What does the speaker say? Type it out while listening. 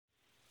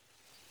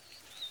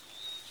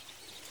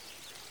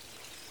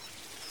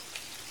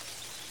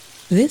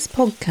This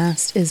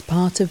podcast is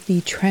part of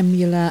the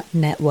Tremula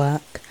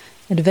Network,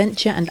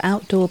 adventure and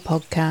outdoor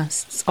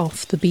podcasts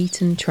off the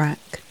beaten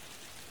track.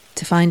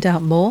 To find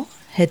out more,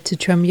 head to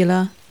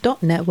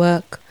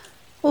tremula.network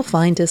or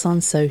find us on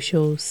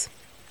socials.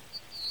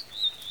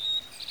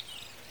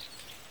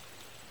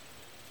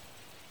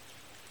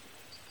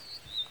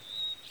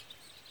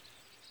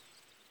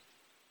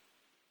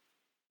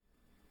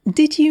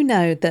 Did you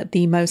know that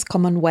the most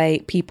common way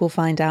people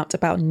find out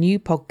about new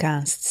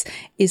podcasts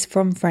is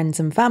from friends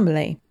and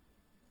family?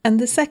 And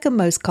the second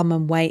most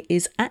common way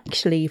is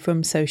actually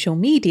from social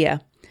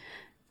media.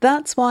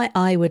 That's why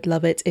I would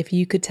love it if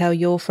you could tell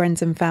your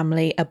friends and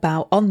family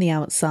about On the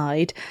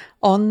Outside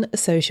on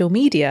social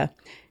media.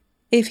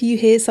 If you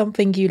hear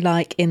something you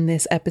like in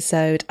this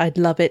episode, I'd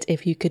love it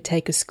if you could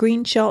take a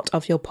screenshot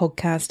of your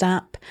podcast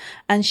app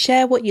and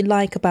share what you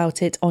like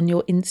about it on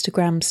your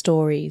Instagram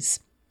stories.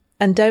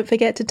 And don't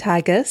forget to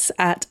tag us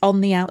at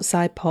On the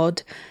Outside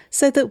Pod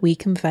so that we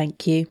can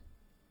thank you.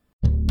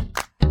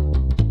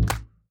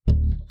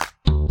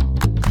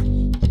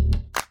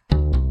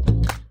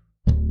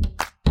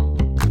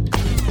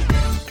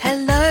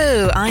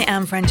 Hello, I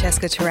am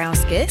Francesca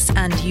Tarauskis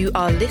and you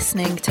are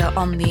listening to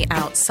On the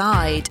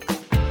Outside.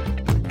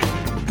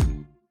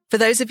 For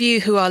those of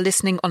you who are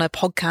listening on a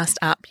podcast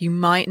app, you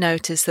might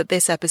notice that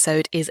this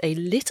episode is a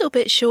little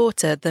bit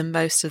shorter than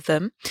most of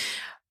them.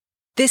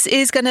 This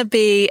is going to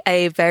be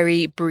a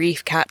very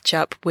brief catch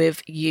up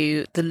with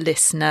you, the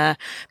listener,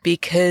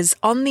 because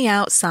On the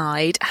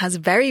Outside has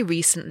very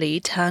recently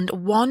turned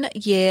 1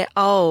 year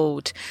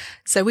old.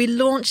 So we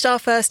launched our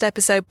first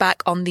episode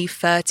back on the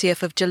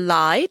 30th of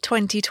July,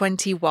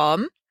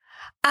 2021.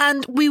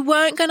 And we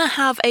weren't going to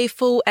have a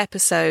full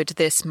episode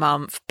this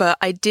month, but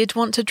I did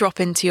want to drop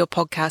into your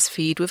podcast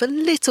feed with a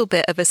little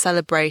bit of a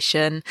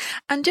celebration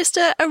and just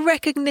a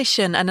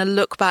recognition and a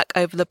look back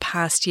over the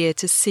past year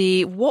to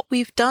see what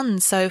we've done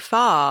so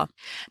far.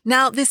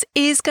 Now, this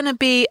is going to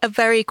be a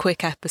very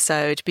quick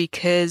episode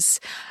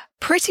because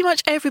pretty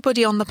much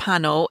everybody on the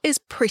panel is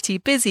pretty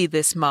busy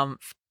this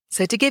month.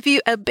 So to give you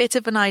a bit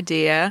of an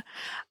idea,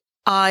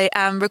 I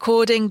am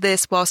recording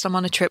this whilst I'm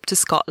on a trip to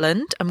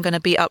Scotland. I'm going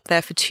to be up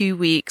there for 2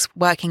 weeks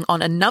working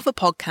on another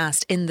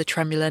podcast in the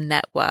Tremula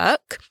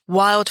Network,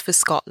 Wild for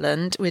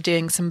Scotland. We're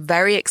doing some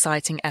very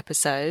exciting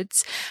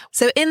episodes.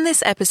 So in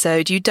this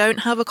episode, you don't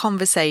have a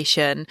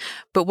conversation,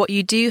 but what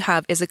you do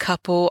have is a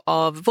couple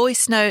of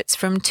voice notes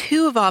from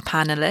two of our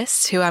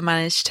panelists who I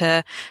managed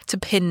to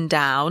pin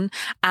down.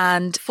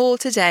 And for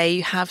today,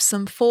 you have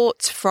some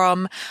thoughts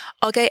from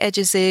Oge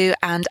Ejezu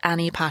and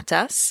Annie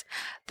Patas.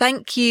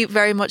 Thank you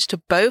very much to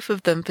both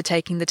of them for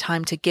taking the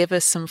time to give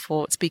us some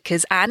thoughts,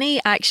 because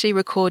Annie actually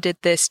recorded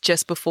this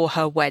just before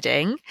her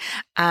wedding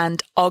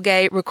and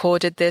Oge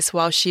recorded this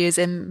while she is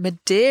in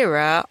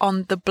Madeira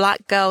on the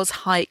Black Girls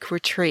Hike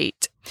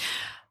retreat.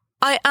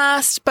 I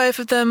asked both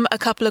of them a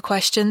couple of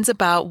questions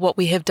about what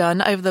we have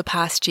done over the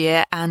past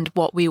year and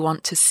what we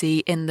want to see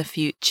in the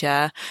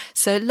future.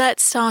 So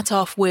let's start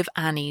off with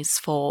Annie's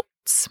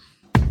thoughts.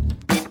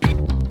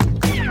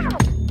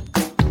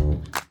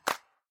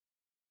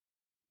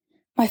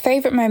 My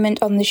favourite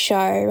moment on the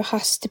show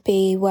has to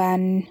be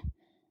when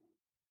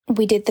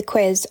we did the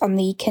quiz on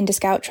the Kinder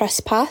Scout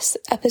Trespass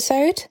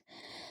episode,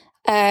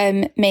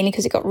 mainly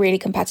because it got really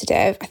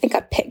competitive. I think I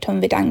picked on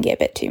Vidangi a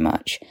bit too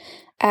much,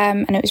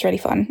 and it was really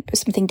fun. It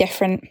was something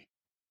different.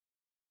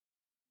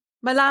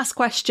 My last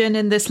question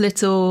in this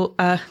little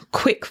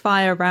quick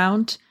fire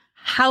round.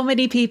 How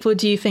many people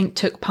do you think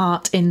took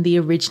part in the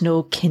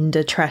original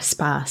Kinder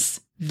Trespass?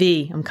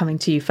 V, I'm coming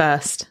to you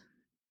first.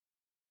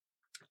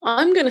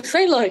 I'm going to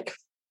say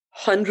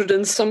 100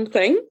 and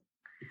something.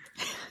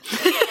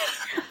 Fred,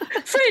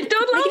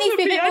 don't laugh at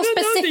me. I don't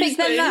know these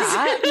things.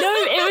 That. No,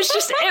 it was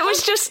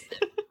just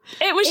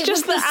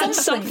the and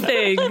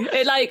something.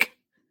 It I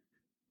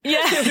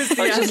was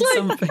just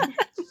something.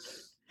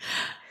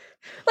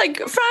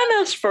 Fran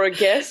asked for a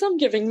guess. I'm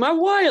giving my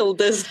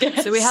wildest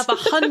guess. So we have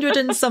 100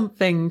 and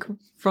something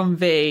from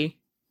V.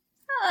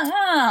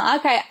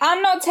 Okay,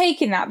 I'm not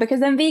taking that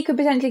because then V could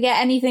potentially get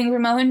anything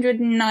from 100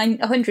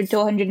 to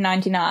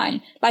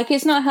 199.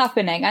 It's not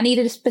happening. I need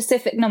a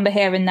specific number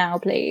here and now,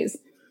 please.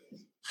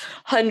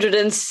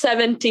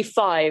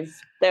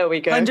 175. There we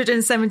go.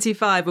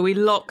 175. Are we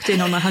locked in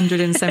on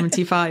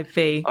 175,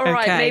 V? All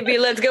right, maybe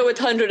let's go with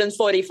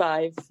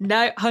 145.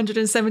 No,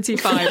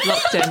 175,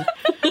 locked in.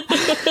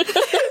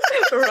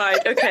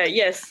 Right, okay,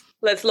 yes.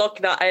 Let's lock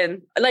that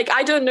in.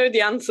 I don't know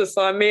the answer,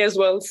 so I may as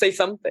well say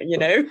something,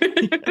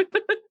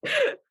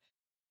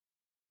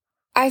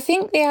 I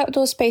think the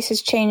outdoor space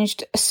has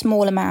changed a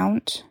small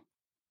amount.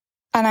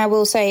 And I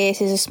will say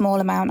it is a small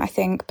amount, I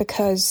think,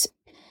 because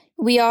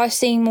we are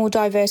seeing more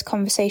diverse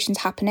conversations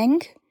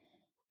happening.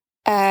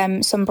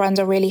 Some brands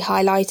are really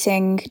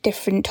highlighting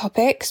different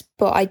topics,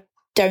 but I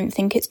don't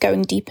think it's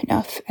going deep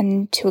enough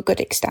and to a good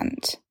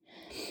extent.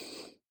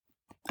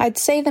 I'd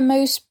say the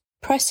most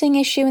pressing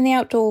issue in the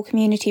outdoor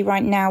community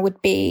right now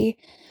would be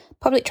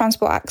public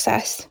transport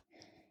access.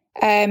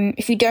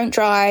 If you don't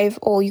drive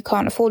or you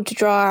can't afford to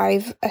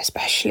drive,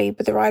 especially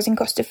with the rising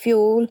cost of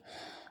fuel,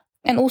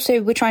 And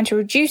also we're trying to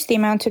reduce the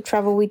amount of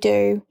travel we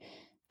do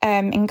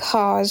in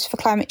cars for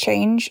climate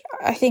change.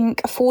 I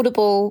think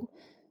affordable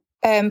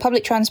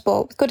public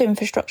transport with good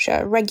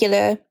infrastructure,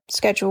 regular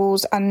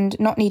schedules, and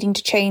not needing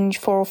to change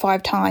 4 or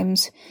 5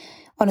 times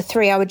on a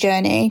 3-hour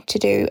journey to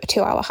do a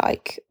 2-hour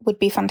hike would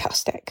be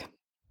fantastic.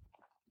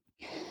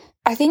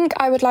 I think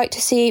I would like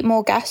to see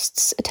more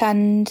guests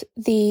attend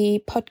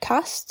the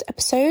podcast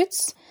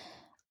episodes.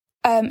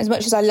 As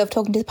much as I love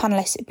talking to the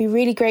panelists, it'd be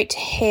really great to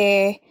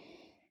hear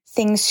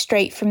things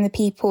straight from the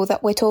people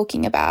that we're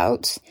talking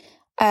about,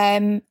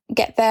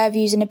 get their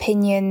views and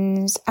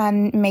opinions,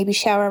 and maybe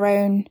share our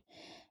own.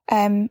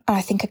 And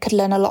I think I could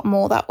learn a lot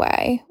more that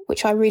way,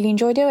 which I really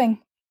enjoy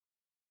doing.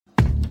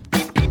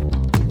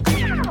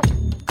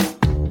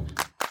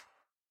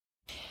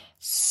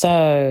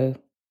 So,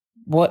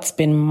 what's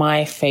been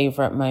my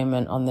favourite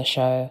moment on the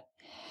show?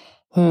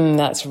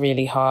 That's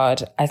really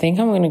hard. I think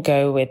I'm going to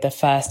go with the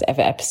first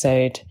ever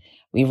episode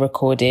we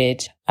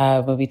recorded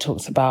where we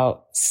talked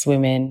about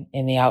swimming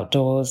in the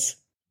outdoors.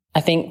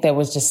 I think there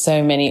was just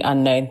so many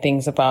unknown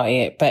things about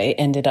it, but it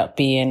ended up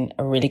being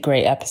a really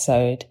great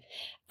episode.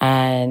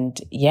 And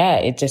yeah,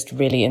 it just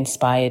really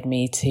inspired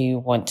me to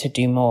want to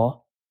do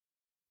more.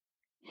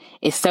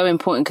 It's so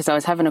important because I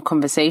was having a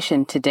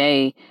conversation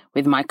today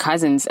with my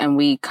cousins and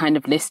we kind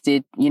of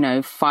listed,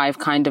 5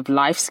 kind of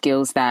life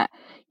skills that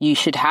you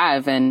should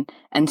have. And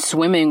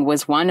swimming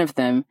was one of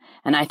them.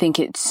 And I think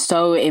it's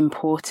so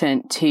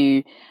important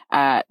to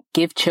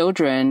give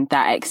children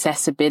that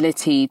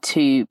accessibility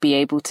to be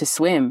able to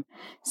swim.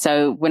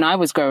 So when I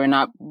was growing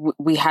up,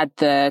 we had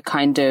the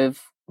kind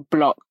of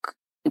block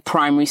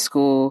primary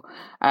school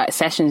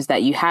sessions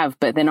that you have.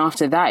 But then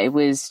after that, it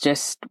was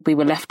just, we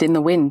were left in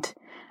the wind.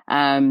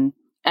 And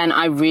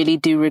I really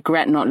do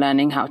regret not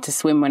learning how to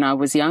swim when I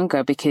was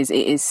younger, because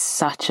it is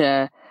such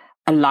a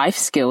life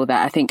skill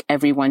that I think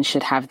everyone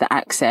should have the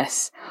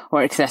access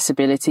or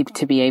accessibility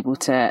to be able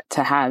to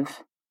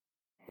have.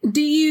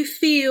 Do you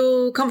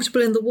feel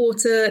comfortable in the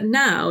water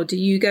now? Do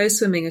you go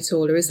swimming at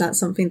all, or is that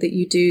something that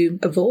you do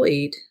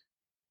avoid?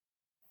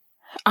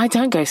 I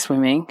don't go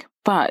swimming,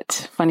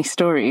 but funny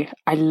story,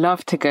 I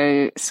love to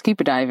go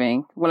scuba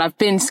diving. Well, I've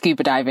been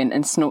scuba diving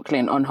and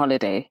snorkeling on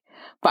holiday,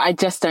 but I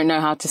just don't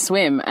know how to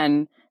swim.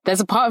 And there's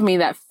a part of me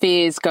that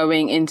fears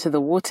going into the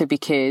water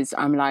because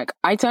I'm like,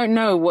 I don't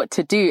know what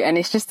to do. And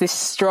it's just this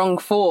strong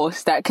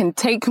force that can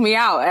take me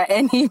out at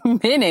any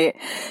minute.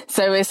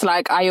 So it's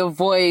like I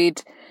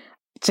avoid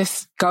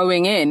just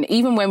going in.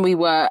 Even when we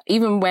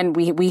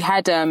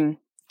had a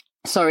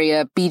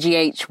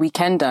BGH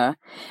weekender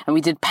and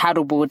we did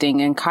paddleboarding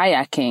and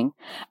kayaking.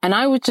 And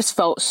I would just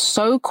felt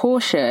so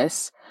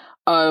cautious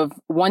of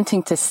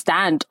wanting to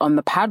stand on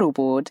the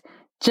paddleboard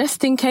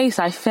just in case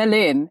I fell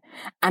in,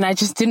 and I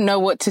just didn't know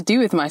what to do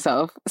with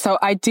myself. So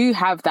I do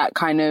have that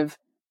kind of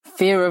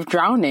fear of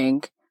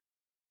drowning.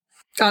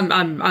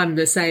 I'm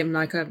the same.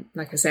 Like I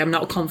say, I'm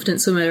not a confident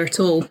swimmer at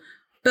all,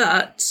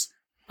 but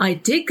I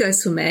did go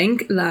swimming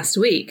last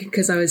week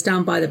because I was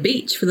down by the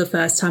beach for the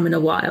first time in a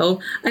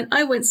while, and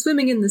I went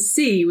swimming in the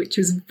sea, which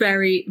was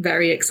very,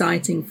 very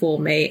exciting for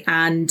me.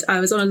 And I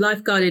was on a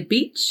lifeguarded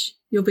beach.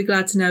 You'll be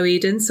glad to know,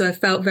 Eden. So I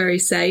felt very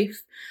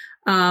safe.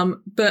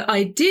 But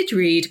I did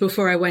read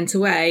before I went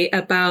away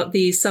about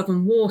the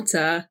Southern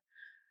Water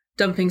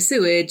dumping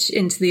sewage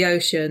into the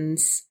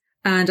oceans.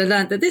 And I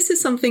learned that this is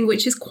something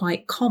which is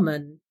quite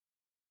common.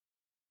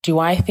 Do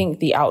I think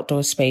the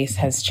outdoor space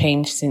has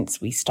changed since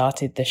we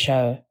started the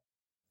show?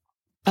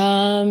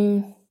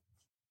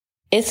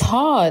 It's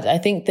hard. I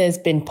think there's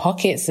been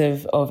pockets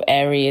of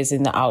areas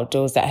in the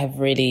outdoors that have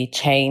really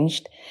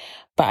changed,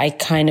 but I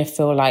kind of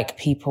feel like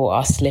people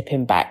are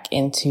slipping back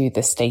into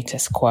the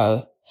status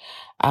quo.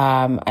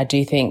 I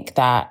do think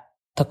that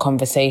the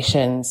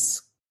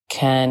conversations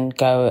can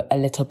go a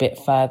little bit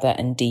further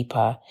and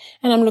deeper,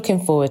 and I'm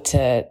looking forward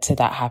to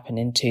that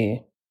happening too.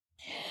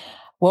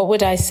 What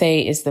would I say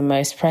is the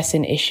most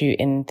pressing issue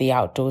in the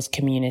outdoors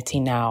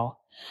community now?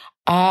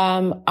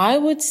 I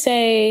would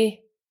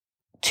say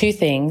 2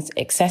 things: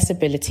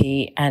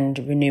 accessibility and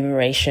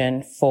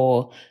remuneration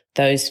for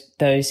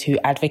those who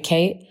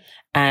advocate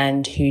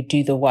and who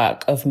do the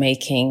work of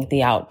making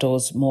the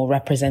outdoors more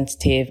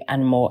representative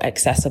and more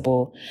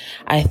accessible.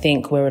 I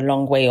think we're a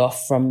long way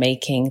off from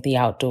making the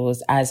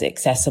outdoors as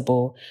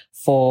accessible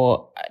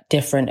for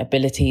different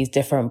abilities,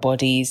 different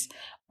bodies,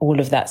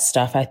 all of that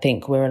stuff. I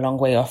think we're a long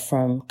way off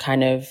from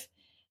kind of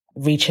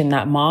reaching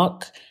that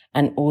mark.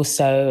 And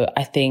also,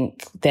 I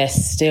think there's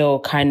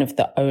still kind of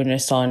the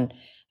onus on,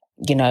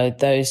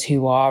 those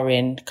who are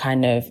in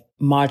kind of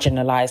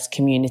marginalized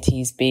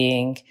communities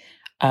being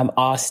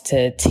asked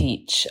to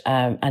teach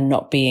and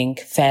not being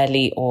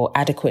fairly or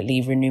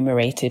adequately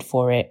remunerated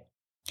for it.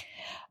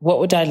 What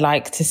would I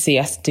like to see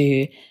us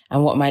do,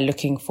 and what am I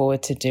looking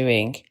forward to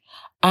doing?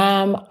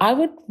 I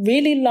would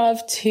really love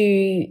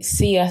to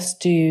see us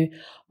do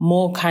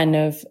more kind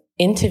of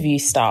interview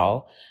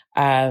style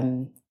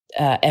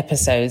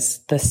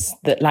episodes,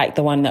 like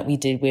the one that we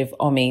did with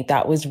Omi.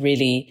 That was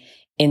really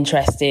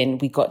interesting.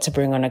 We got to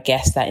bring on a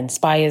guest that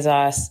inspires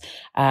us,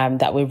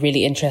 that we're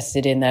really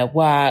interested in their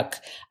work,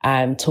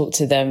 talk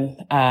to them,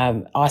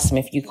 ask them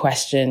a few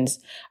questions,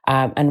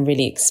 and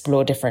really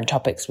explore different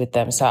topics with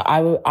them. So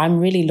I'm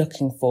really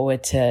looking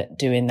forward to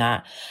doing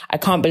that. I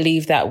can't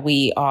believe that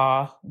we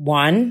are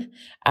one.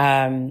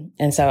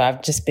 And so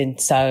I've just been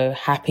so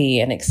happy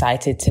and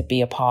excited to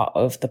be a part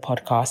of the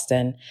podcast,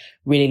 and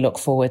really look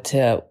forward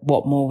to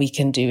what more we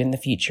can do in the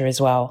future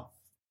as well.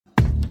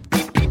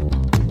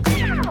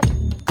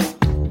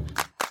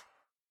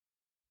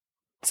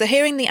 So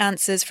hearing the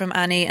answers from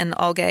Annie and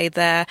Oge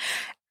there,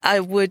 I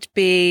would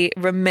be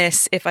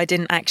remiss if I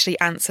didn't actually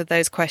answer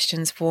those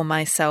questions for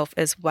myself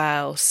as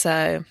well.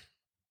 So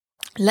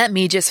let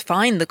me just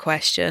find the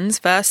questions.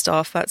 First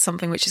off, that's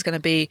something which is going to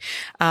be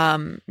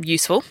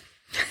useful,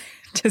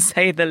 to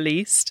say the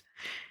least.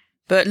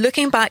 But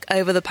looking back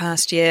over the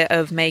past year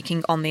of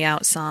making On the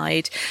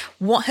Outside,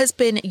 what has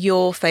been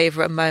your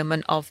favourite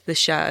moment of the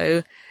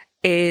show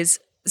is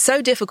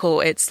so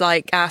difficult. It's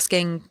like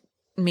asking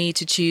me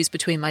to choose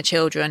between my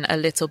children a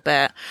little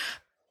bit.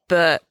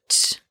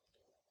 But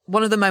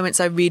one of the moments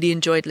I really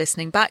enjoyed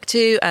listening back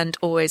to and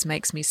always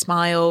makes me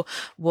smile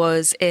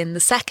was in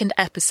the second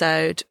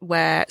episode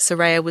where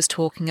Soraya was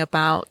talking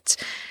about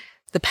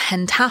the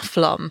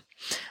pentathlon.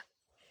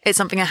 It's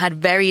something I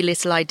had very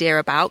little idea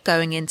about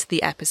going into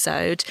the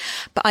episode,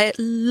 but I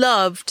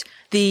loved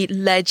the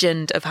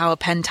legend of how a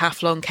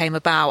pentathlon came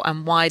about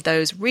and why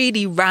those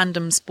really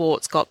random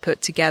sports got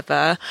put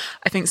together.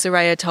 I think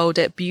Soraya told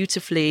it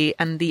beautifully,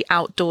 and the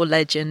outdoor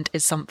legend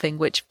is something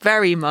which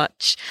very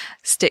much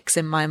sticks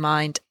in my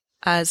mind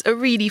as a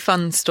really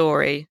fun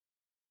story.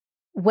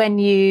 When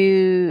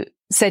you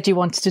said you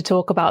wanted to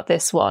talk about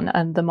this one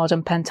and the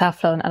modern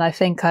pentathlon, and I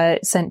think I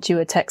sent you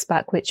a text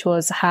back which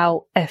was,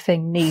 how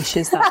effing niche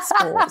is that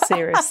sport?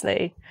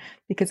 Seriously,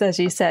 because as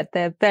you said,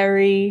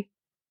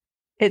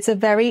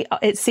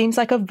 it seems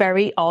like a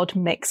very odd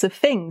mix of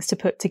things to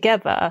put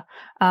together.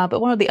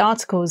 But one of the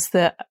articles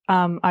that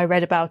I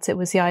read about it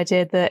was the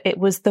idea that it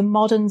was the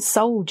modern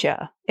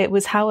soldier. It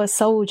was how a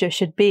soldier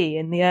should be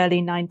in the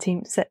early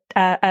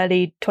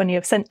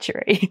 20th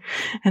century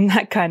and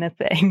that kind of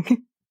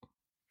thing.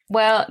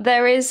 Well,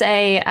 there is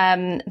a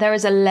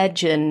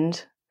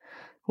legend,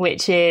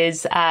 which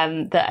is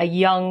that a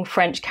young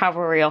French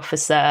cavalry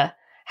officer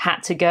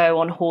had to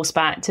go on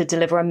horseback to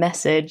deliver a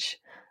message,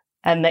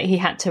 and that he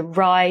had to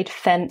ride,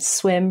 fence,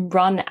 swim,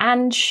 run,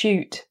 and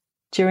shoot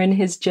during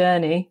his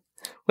journey,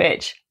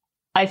 which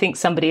I think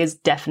somebody has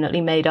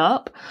definitely made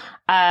up.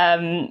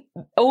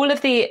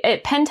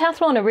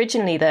 Pentathlon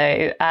originally,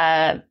 though,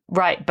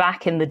 right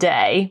back in the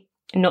day,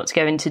 not to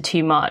go into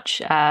too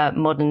much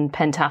modern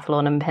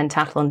pentathlon and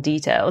pentathlon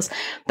details,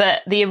 but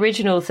the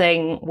original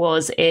thing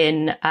was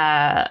in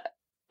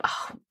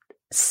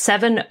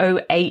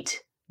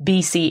 708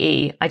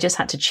 BCE. I just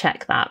had to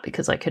check that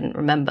because I couldn't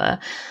remember.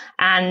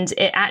 And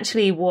it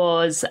actually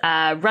was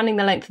running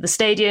the length of the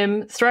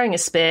stadium, throwing a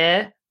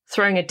spear,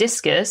 throwing a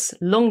discus,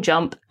 long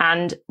jump,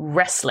 and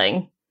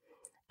wrestling.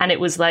 And it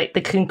was like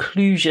the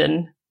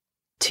conclusion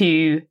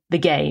to the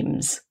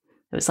games.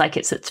 It was like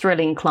it's a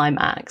thrilling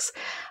climax.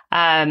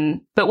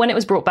 But when it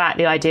was brought back,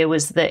 the idea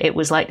was that it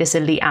was like this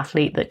elite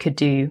athlete that could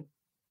do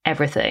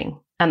everything.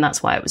 And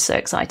that's why it was so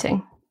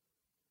exciting.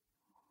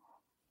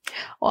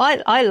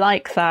 Well, I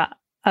like that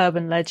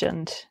urban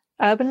legend.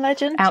 Urban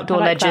legend? Outdoor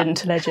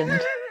legend.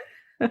 Legend.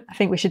 I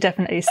think we should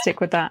definitely stick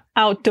with that.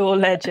 Outdoor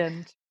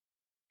legend.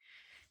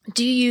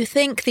 Do you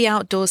think the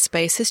outdoor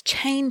space has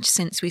changed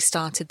since we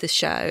started the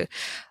show?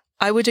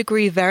 I would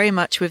agree very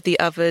much with the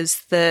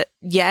others that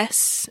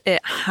yes,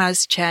 it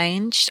has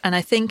changed, and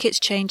I think it's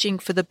changing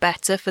for the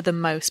better for the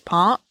most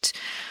part.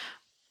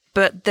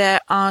 But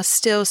there are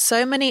still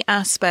so many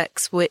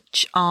aspects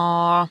which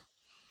are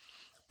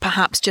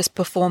perhaps just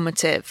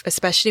performative,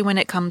 especially when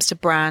it comes to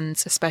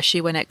brands,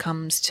 especially when it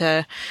comes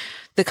to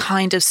the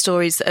kind of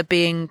stories that are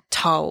being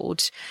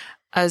told.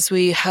 As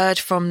we heard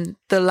from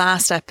the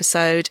last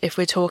episode, if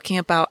we're talking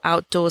about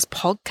Outdoors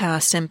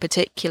podcast in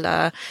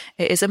particular,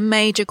 it is a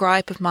major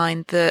gripe of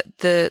mine that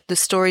the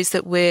stories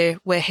that we're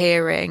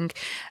hearing,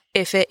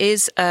 if it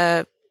is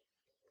a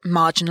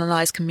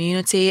marginalized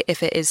community,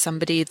 if it is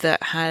somebody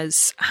that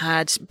has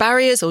had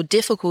barriers or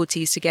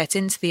difficulties to get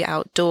into the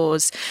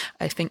outdoors,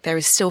 I think there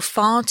is still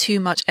far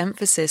too much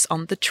emphasis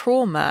on the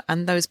trauma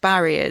and those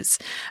barriers.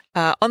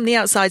 On the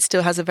Outside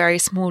still has a very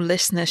small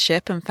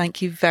listenership, and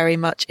thank you very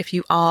much if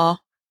you are,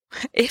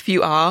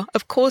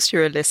 of course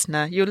you're a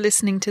listener, you're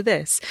listening to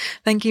this.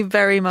 Thank you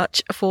very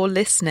much for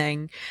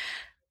listening.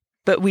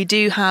 But we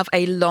do have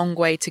a long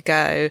way to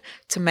go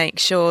to make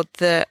sure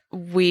that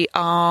we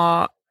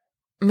are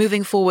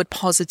moving forward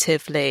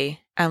positively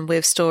and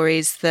with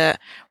stories that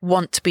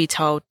want to be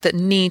told, that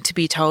need to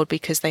be told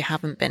because they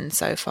haven't been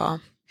so far.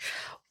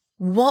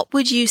 What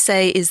would you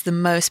say is the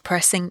most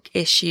pressing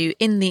issue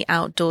in the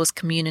outdoors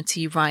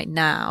community right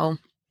now?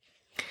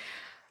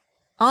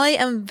 I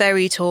am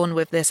very torn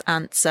with this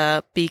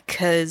answer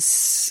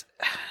because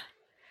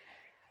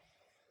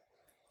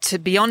to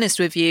be honest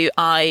with you,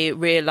 I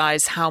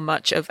realise how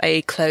much of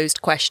a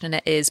closed question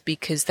it is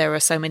because there are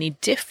so many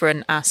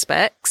different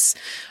aspects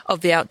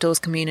of the outdoors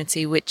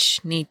community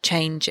which need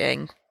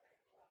changing.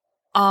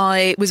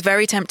 I was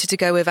very tempted to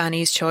go with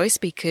Annie's choice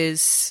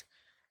because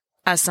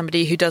as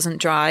somebody who doesn't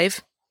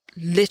drive,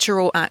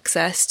 literal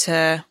access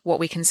to what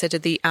we consider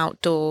the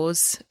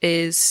outdoors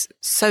is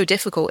so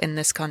difficult in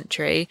this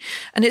country.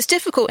 And it's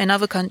difficult in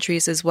other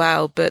countries as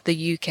well, but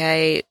the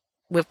UK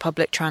with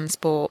public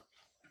transport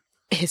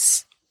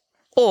is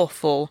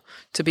awful,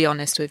 to be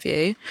honest with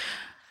you.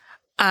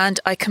 And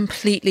I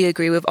completely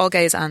agree with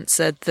Oge's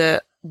answer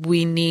that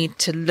we need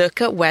to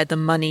look at where the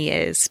money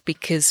is,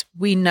 because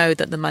we know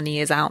that the money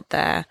is out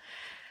there,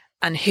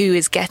 and who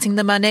is getting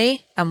the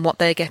money and what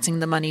they're getting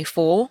the money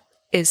for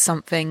is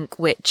something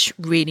which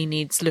really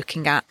needs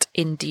looking at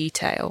in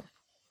detail.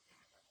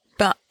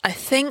 But I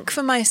think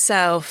for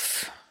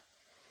myself,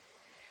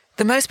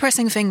 the most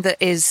pressing thing that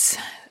is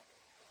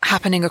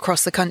happening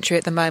across the country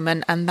at the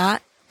moment, and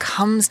that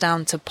comes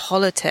down to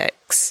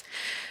politics.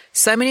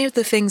 So many of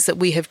the things that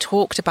we have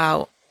talked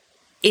about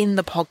in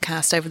the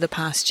podcast over the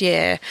past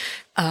year,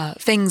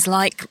 things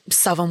like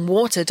Southern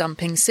Water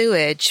dumping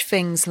sewage,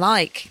 things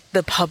like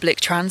the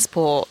public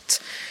transport,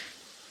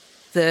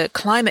 the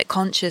climate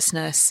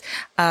consciousness,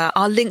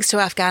 our links to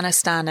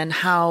Afghanistan and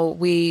how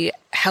we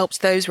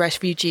helped those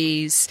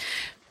refugees.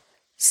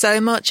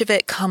 So much of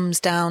it comes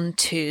down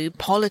to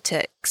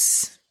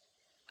politics.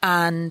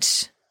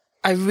 And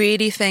I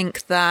really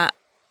think that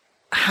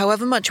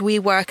however much we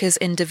work as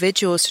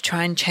individuals to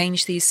try and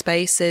change these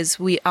spaces,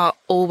 we are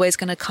always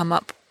going to come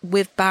up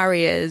with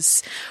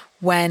barriers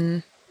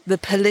when the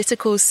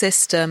political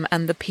system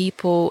and the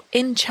people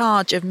in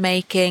charge of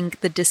making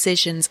the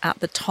decisions at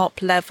the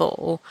top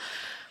level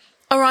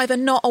are either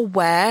not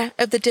aware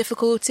of the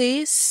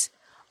difficulties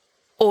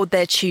or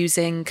they're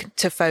choosing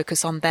to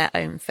focus on their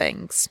own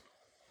things.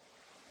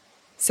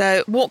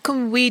 So what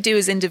can we do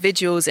as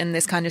individuals in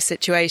this kind of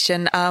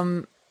situation?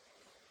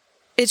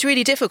 It's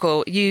really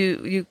difficult.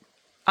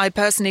 I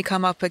personally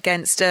come up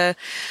against a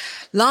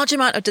large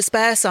amount of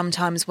despair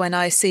sometimes when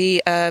I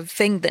see a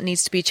thing that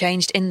needs to be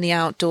changed in the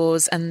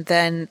outdoors, and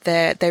then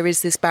there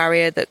is this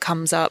barrier that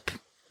comes up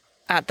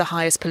at the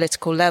highest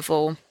political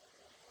level.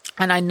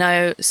 And I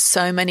know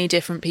so many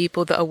different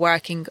people that are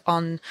working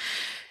on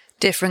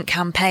different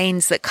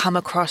campaigns that come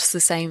across the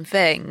same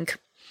thing.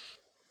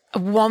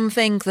 One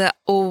thing that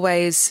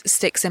always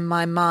sticks in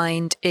my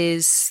mind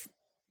is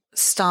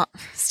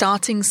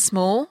starting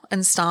small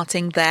and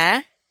starting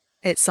there.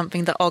 It's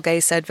something that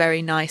Oge said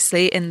very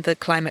nicely in the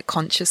climate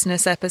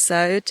consciousness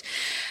episode.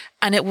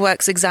 And it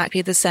works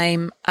exactly the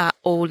same at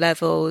all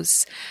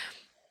levels.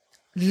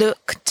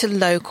 Look to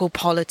local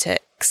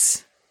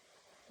politics.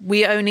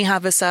 We only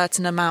have a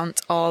certain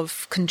amount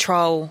of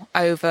control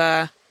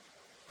over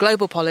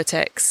global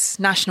politics,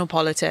 national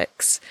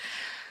politics.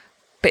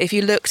 But if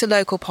you look to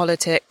local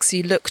politics,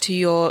 you look to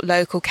your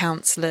local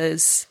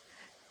councillors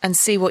and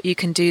see what you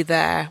can do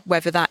there,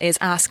 whether that is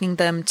asking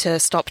them to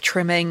stop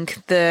trimming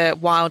the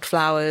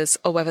wildflowers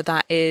or whether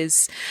that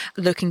is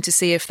looking to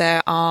see if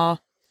there are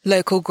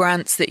local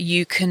grants that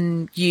you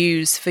can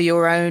use for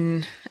your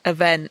own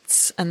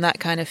events and that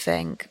kind of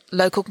thing.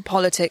 Local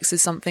politics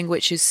is something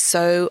which is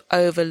so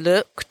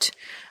overlooked.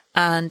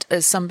 And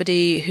as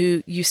somebody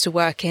who used to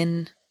work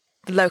in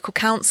the local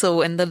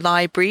council, in the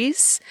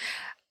libraries,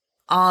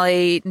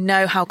 I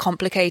know how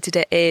complicated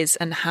it is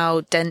and how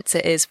dense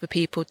it is for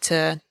people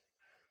to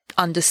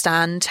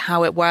understand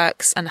how it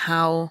works and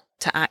how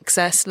to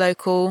access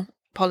local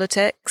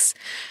politics.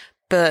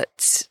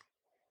 But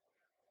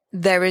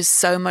there is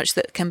so much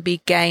that can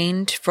be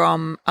gained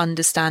from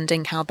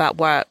understanding how that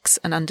works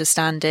and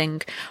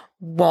understanding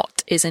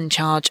what is in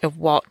charge of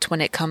what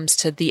when it comes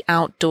to the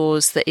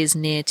outdoors that is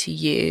near to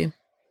you.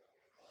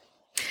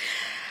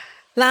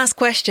 Last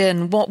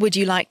question. What would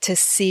you like to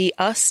see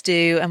us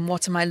do and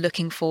what am I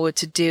looking forward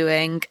to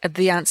doing?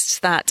 The answer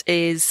to that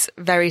is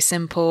very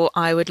simple.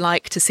 I would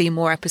like to see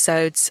more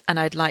episodes and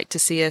I'd like to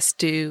see us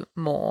do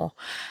more.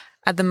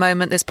 At the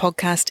moment, this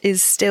podcast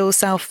is still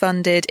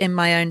self-funded in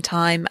my own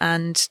time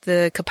and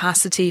the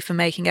capacity for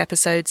making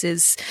episodes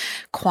is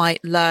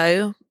quite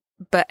low.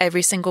 But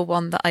every single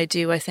one that I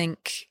do, I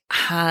think,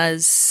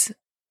 has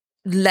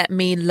let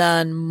me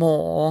learn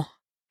more.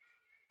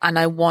 And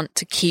I want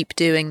to keep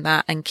doing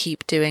that and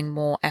keep doing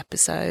more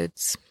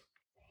episodes.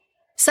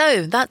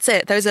 So that's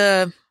it. Those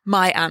are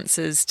my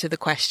answers to the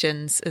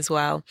questions as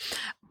well.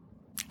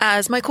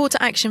 As my call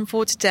to action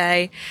for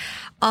today,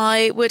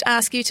 I would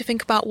ask you to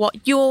think about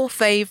what your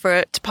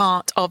favourite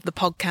part of the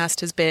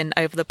podcast has been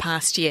over the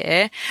past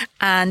year.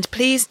 And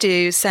please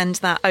do send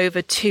that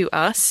over to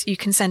us. You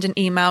can send an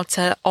email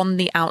to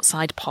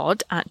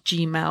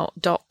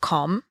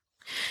ontheoutsidepod@gmail.com.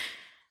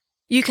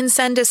 You can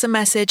send us a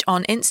message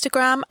on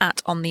Instagram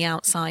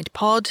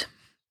 @ontheoutsidepod.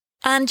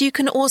 And you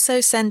can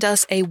also send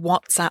us a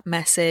WhatsApp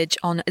message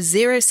on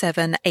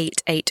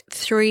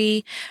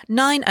 07883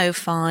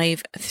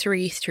 905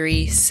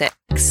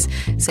 336.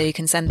 So you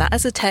can send that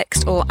as a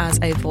text or as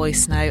a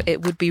voice note.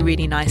 It would be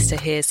really nice to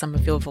hear some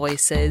of your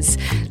voices.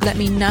 Let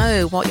me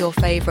know what your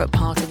favourite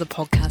part of the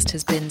podcast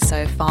has been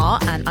so far,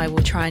 and I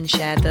will try and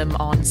share them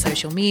on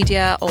social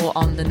media or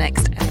on the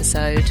next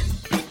episode.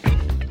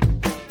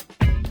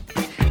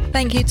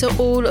 Thank you to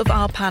all of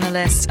our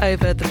panellists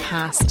over the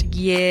past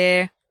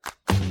year.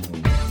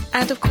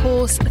 And of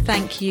course,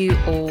 thank you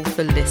all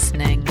for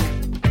listening.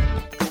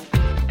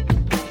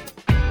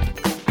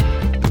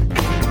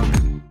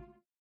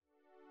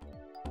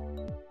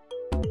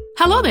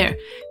 Hello there,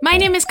 my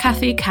name is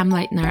Kathy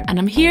Kamleitner and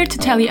I'm here to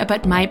tell you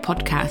about my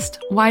podcast,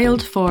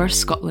 Wild for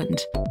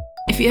Scotland.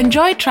 If you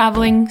enjoy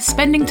travelling,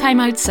 spending time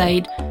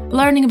outside,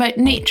 learning about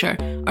nature,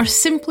 or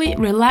simply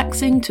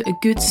relaxing to a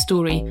good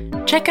story,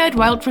 check out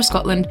Wild for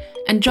Scotland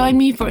and join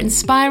me for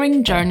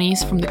inspiring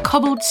journeys from the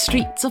cobbled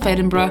streets of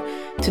Edinburgh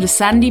to the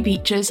sandy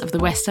beaches of the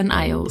Western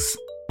Isles.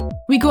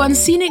 We go on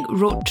scenic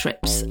road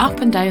trips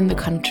up and down the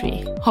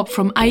country, hop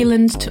from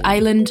island to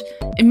island,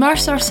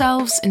 immerse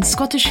ourselves in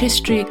Scottish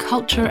history,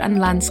 culture and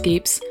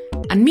landscapes,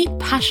 and meet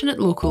passionate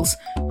locals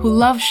who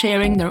love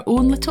sharing their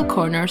own little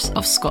corners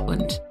of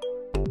Scotland.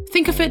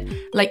 Think of it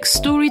like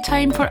story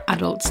time for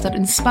adults that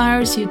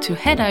inspires you to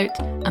head out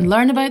and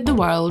learn about the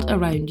world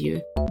around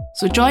you.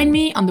 So join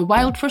me on the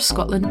Wild for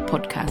Scotland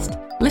podcast.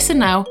 Listen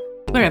now,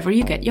 wherever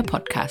you get your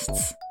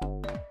podcasts.